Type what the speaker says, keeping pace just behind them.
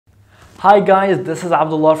Hi guys, this is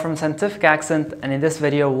Abdullah from Scientific Accent, and in this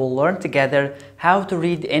video we'll learn together how to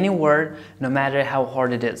read any word no matter how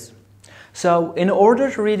hard it is. So in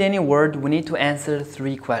order to read any word, we need to answer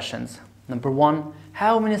three questions. Number one,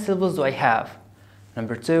 how many syllables do I have?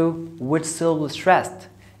 Number two, which syllable is stressed?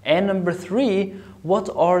 And number three, what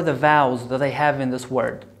are the vowels that I have in this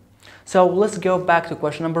word? So let's go back to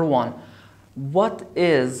question number one. What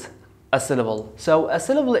is a syllable? So a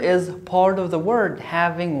syllable is part of the word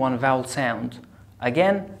having one vowel sound.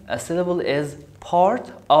 Again, a syllable is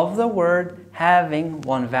part of the word having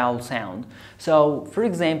one vowel sound. So for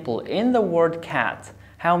example, in the word cat,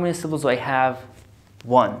 how many syllables do I have?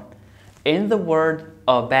 One. In the word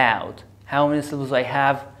about, how many syllables do I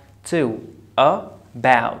have? Two.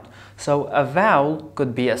 About. So a vowel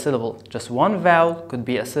could be a syllable. Just one vowel could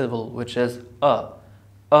be a syllable, which is a.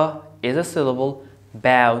 A is a syllable.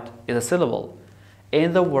 Bout is a syllable.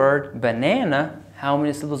 In the word banana, how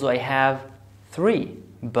many syllables do I have? Three.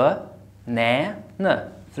 Ba-na-na.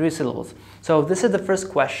 Three syllables. So this is the first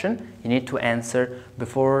question you need to answer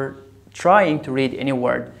before trying to read any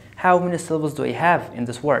word. How many syllables do I have in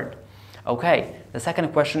this word? Okay, the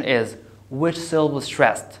second question is, which syllable is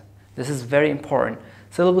stressed? This is very important.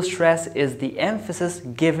 Syllable stress is the emphasis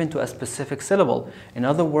given to a specific syllable. In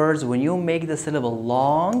other words, when you make the syllable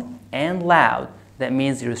long and loud, that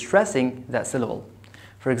means you're stressing that syllable.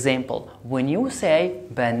 For example, when you say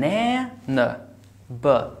banana,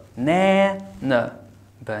 banana,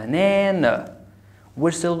 banana,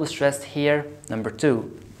 which syllable is stressed here? Number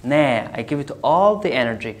two, na. I give it all the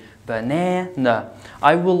energy. Banana.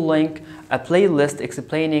 I will link a playlist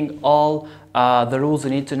explaining all the rules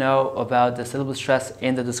you need to know about the syllable stress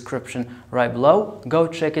in the description right below. Go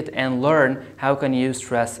check it and learn how can you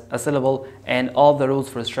stress a syllable and all the rules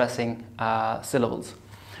for stressing syllables.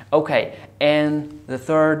 Okay, and the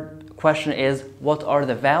third question is, what are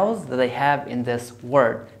the vowels that I have in this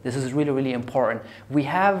word? This is really important. We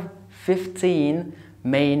have 15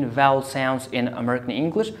 main vowel sounds in American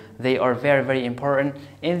English. They are very important.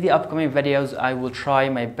 In the upcoming videos, I will try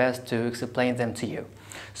my best to explain them to you.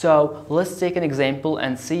 So let's take an example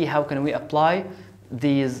and see how can we apply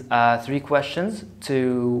these three questions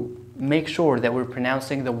to make sure that we're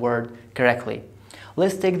pronouncing the word correctly.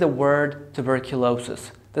 Let's take the word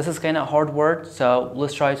tuberculosis. This is kind of a hard word, so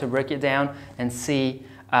let's try to break it down and see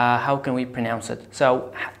how can we pronounce it.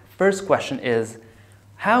 So first question is,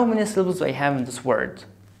 how many syllables do I have in this word?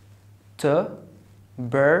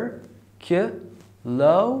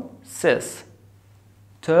 Tuberculosis.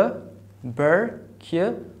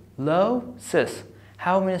 Tuberculosis.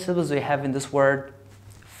 How many syllables do I have in this word?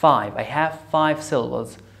 Five. I have 5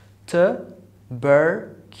 syllables.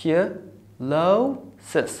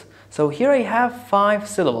 Tuberculosis. So here I have 5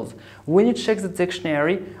 syllables. When you check the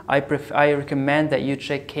dictionary, I recommend that you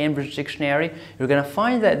check Cambridge Dictionary. You're going to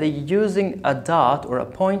find that they're using a dot or a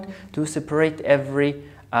point to separate every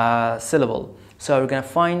syllable. So you're going to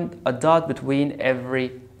find a dot between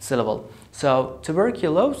every syllable. So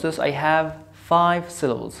tuberculosis, I have 5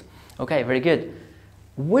 syllables. Okay, very good.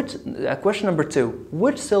 Question number 2,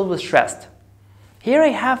 which syllable is stressed? Here I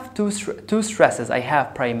have two stresses. I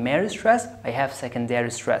have primary stress, I have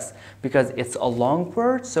secondary stress. Because it's a long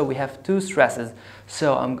word, so we have 2 stresses.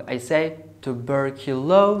 So I say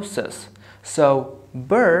tuberculosis. So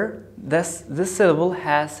this syllable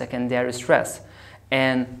has secondary stress.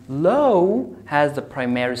 And low has the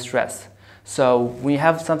primary stress. So we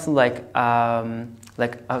have something like a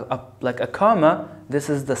comma. This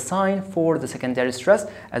is the sign for the secondary stress,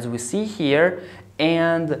 as we see here.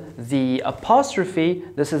 And the apostrophe,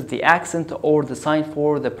 this is the accent or the sign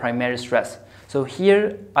for the primary stress. So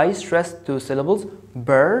here I stress 2 syllables,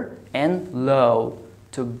 bur and low.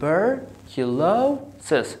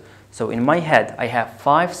 Tuberculosis. So in my head, I have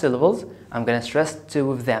 5 syllables. I'm going to stress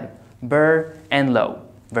 2 of them, bur and low.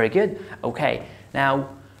 Very good. Okay. Now,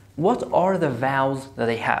 what are the vowels that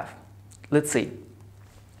I have? Let's see.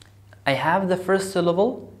 I have the first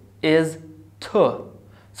syllable is t.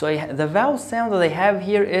 So the vowel sound that I have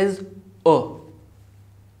here is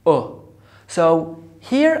So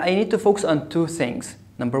here I need to focus on 2 things.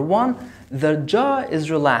 Number 1, the jaw is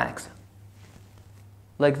relaxed,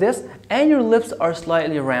 like this, and your lips are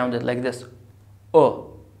slightly rounded, like this.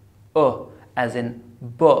 As in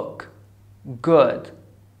book, good,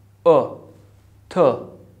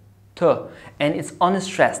 and it's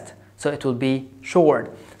unstressed, so it will be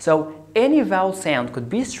short. So any vowel sound could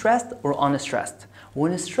be stressed or unstressed.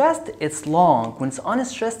 When it's stressed, it's long. When it's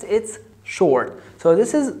unstressed, it's short. So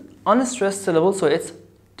this is unstressed syllable, so it's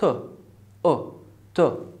t.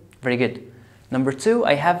 Very good. Number 2,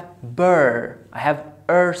 I have burr. I have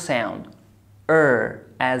sound.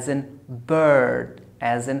 as in bird,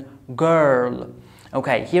 as in girl.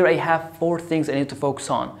 Okay, here I have 4 things I need to focus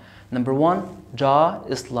on. Number 1, jaw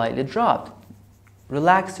is slightly dropped.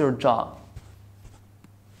 Relax your jaw.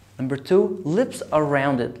 Number 2, lips are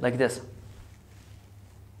rounded like this.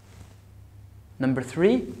 Number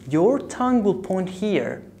 3, your tongue will point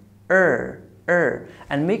here,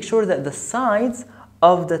 and make sure that the sides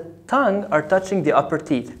of the tongue are touching the upper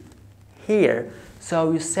teeth, here.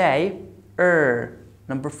 So you say,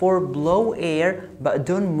 Number 4, blow air, but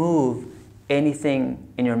don't move anything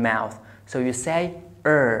in your mouth. So you say,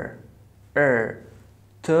 to burr,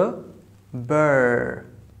 to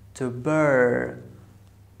burr,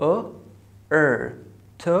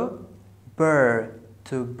 to burr,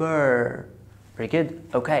 to burr. Very good.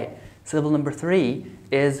 Okay. Syllable number 3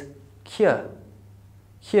 is k.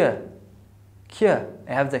 I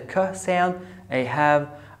have the k sound. I have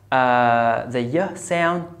the y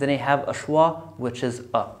sound. Then I have a schwa, which is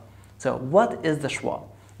a. So what is the schwa?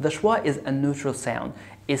 The schwa is a neutral sound.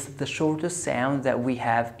 It's the shortest sound that we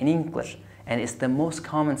have in English, and it's the most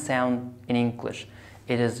common sound in English.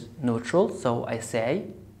 It is neutral, so I say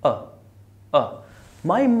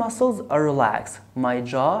My muscles are relaxed. My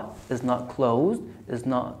jaw is not closed, is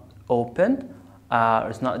not opened,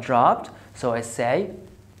 is not dropped. So I say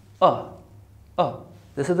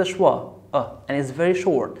This is the schwa, and it's very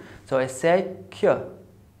short. So I say kya.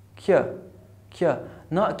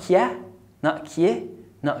 Not kya, not kye,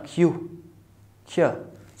 not q. Kya.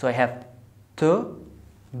 So I have to,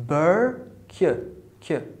 bur, kya.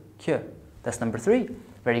 That's number 3.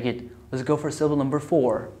 Very good. Let's go for syllable number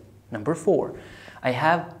 4. Number 4. I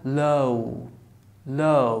have low.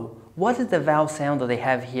 What is the vowel sound that I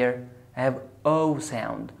have here? I have O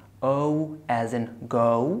sound. O as in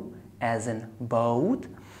go, as in boat.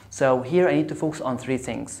 So here I need to focus on 3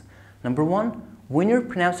 things. Number 1, when you're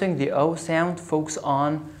pronouncing the O sound, focus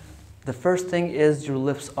on the first thing is your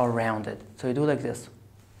lips are rounded. So you do like this.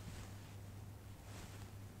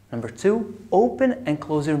 Number 2, open and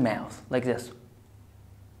close your mouth like this.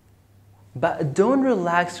 But don't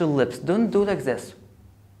relax your lips. Don't do like this.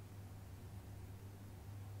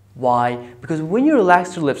 Why? Because when you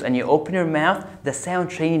relax your lips and you open your mouth, the sound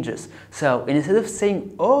changes. So instead of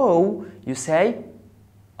saying oh, you say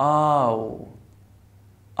oh.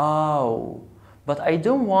 But I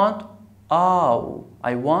don't want oh.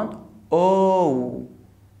 I want oh.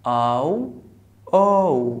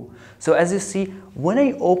 So as you see, when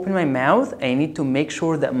I open my mouth, I need to make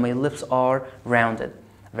sure that my lips are rounded.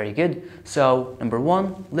 Very good. So number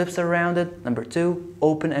 1, lips are rounded. Number 2,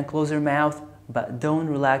 open and close your mouth, but don't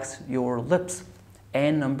relax your lips.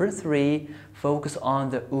 And number 3, focus on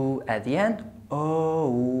the oo at the end.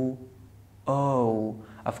 Oh.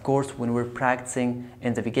 Of course, when we're practicing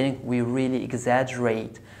in the beginning, we really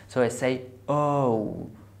exaggerate. So I say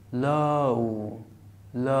oh, low.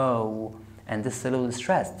 And this syllable is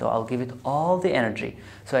stressed, so I'll give it all the energy.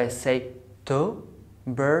 So I say to,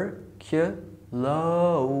 ber, kye,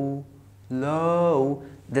 low.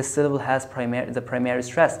 This syllable has the primary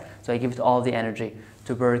stress, so I give it all the energy.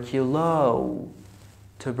 Tuberculo.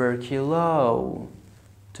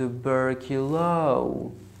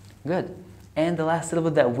 Good. And the last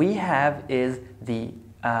syllable that we have is the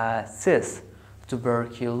cis.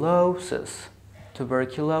 Tuberculosis.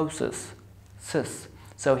 Cis.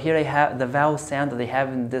 So here I have the vowel sound that I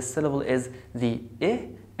have in this syllable is the I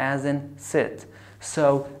as in sit.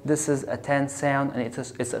 So this is a tense sound and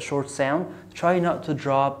it's a short sound. Try not to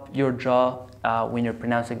drop your jaw when you're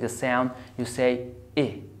pronouncing this sound. You say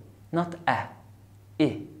I, not a.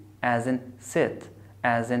 I as in sit,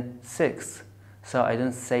 as in 6. So I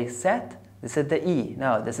don't say set, this is the E.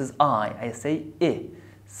 No, this is I say I.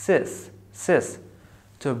 Cis.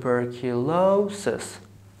 Tuberculosis.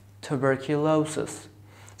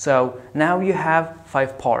 So now you have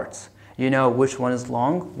 5 parts. You know which one is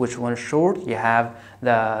long, which one is short. You have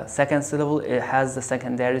the second syllable, it has the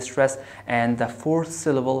secondary stress, and the 4th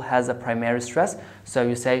syllable has a primary stress. So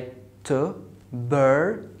you say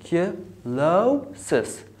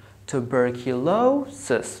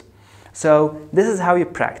tuberculosis. So this is how you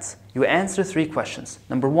practice. You answer 3 questions.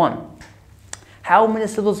 Number 1, how many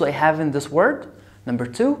syllables do I have in this word? Number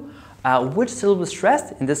 2, which syllable is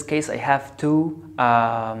stressed? In this case, I have 2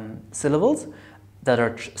 syllables that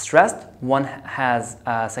are stressed. One has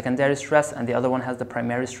secondary stress and the other one has the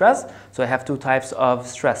primary stress. So I have 2 types of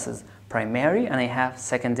stresses, primary and I have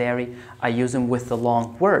secondary. I use them with the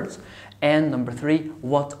long words. And number 3,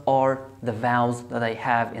 what are the vowels that I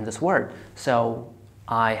have in this word? So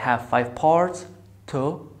I have 5 parts.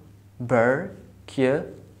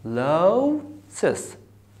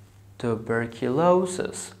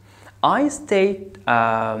 Tuberculosis. I state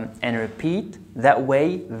and repeat that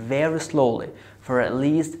way very slowly for at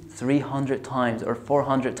least 300 times or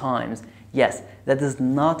 400 times. Yes, that is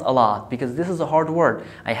not a lot because this is a hard word.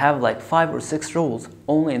 I have like 5 or 6 rules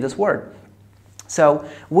only in this word. So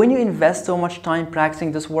when you invest so much time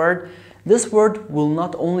practicing this word will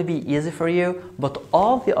not only be easy for you, but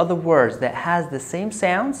all the other words that has the same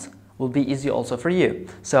sounds will be easy also for you.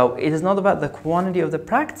 So it is not about the quantity of the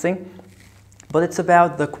practicing, but it's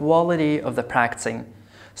about the quality of the practicing.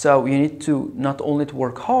 So you need to not only to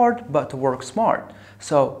work hard, but to work smart.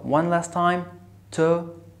 So one last time,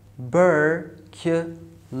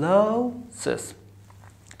 tuberculosis.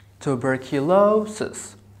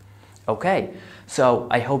 Tuberculosis. Okay, so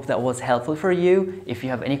I hope that was helpful for you. If you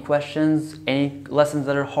have any questions, any lessons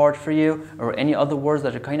that are hard for you, or any other words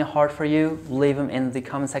that are kind of hard for you, leave them in the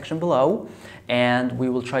comment section below, and we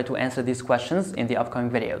will try to answer these questions in the upcoming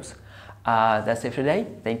videos. That's it for today.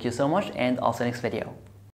 Thank you so much, and I'll see you next video.